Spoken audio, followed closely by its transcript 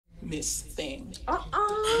Miss Thing.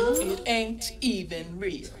 It ain't even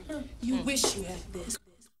real. You wish you had this.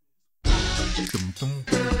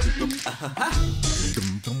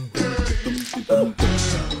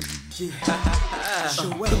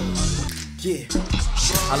 Yeah.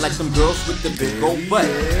 I like them girls with the big old butt.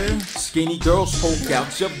 Skinny girls poke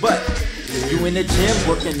out your butt. You in the gym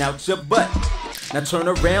working out your butt. Now turn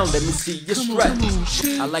around, let me see you strut.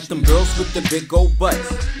 I like them girls with the big old butts.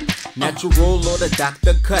 Natural or the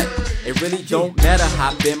doctor cut. It really don't matter,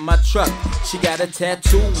 hop in my truck. She got a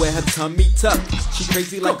tattoo where her tummy tucked. She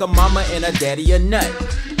crazy like a mama and her daddy a nut.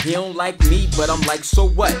 He don't like me, but I'm like, so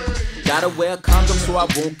what? Gotta wear a condom so I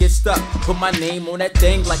won't get stuck. Put my name on that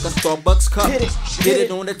thing like a Starbucks cup. Hit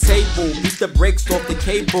it on the table, beat the brakes off the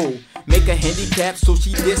cable. Make a handicap so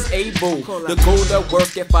she disabled. To go to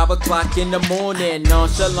work at 5 o'clock in the morning.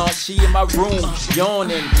 Nonchalant, she in my room,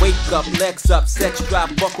 yawning. Wake up, legs up, sex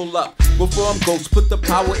drive, buckle up. Before I'm ghost, put the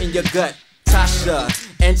power in your gut. Tasha,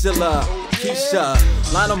 Angela, Keisha,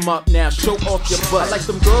 line them up now, show off your butt. I like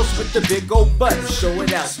them girls with the big old butt. Show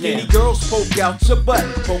it out. Skinny girls poke out your butt.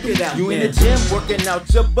 Poke it out. You in the gym working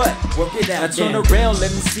out your butt. Work it out. Now turn around,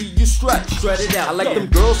 let me see you strut. Strut it out. I like them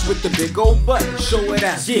girls with the big old butt. Show it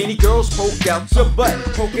out. Skinny girls poke out your butt.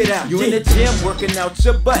 Poke it out. You in the gym working out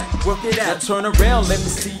your butt. Work it out. Now turn around, let me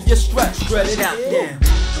see you strut. Strut it out. Yeah.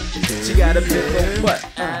 She got a big old butt.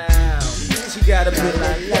 She got a big old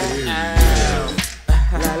butt.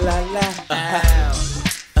 La la la,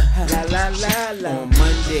 la la la la. On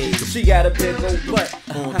Monday, she got a big old butt.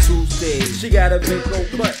 On Tuesday, she got a big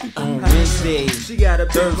old butt. On Wednesday, she got a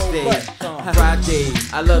big old butt. Friday,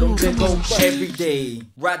 I love them big old butt every day.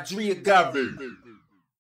 Rodrigo.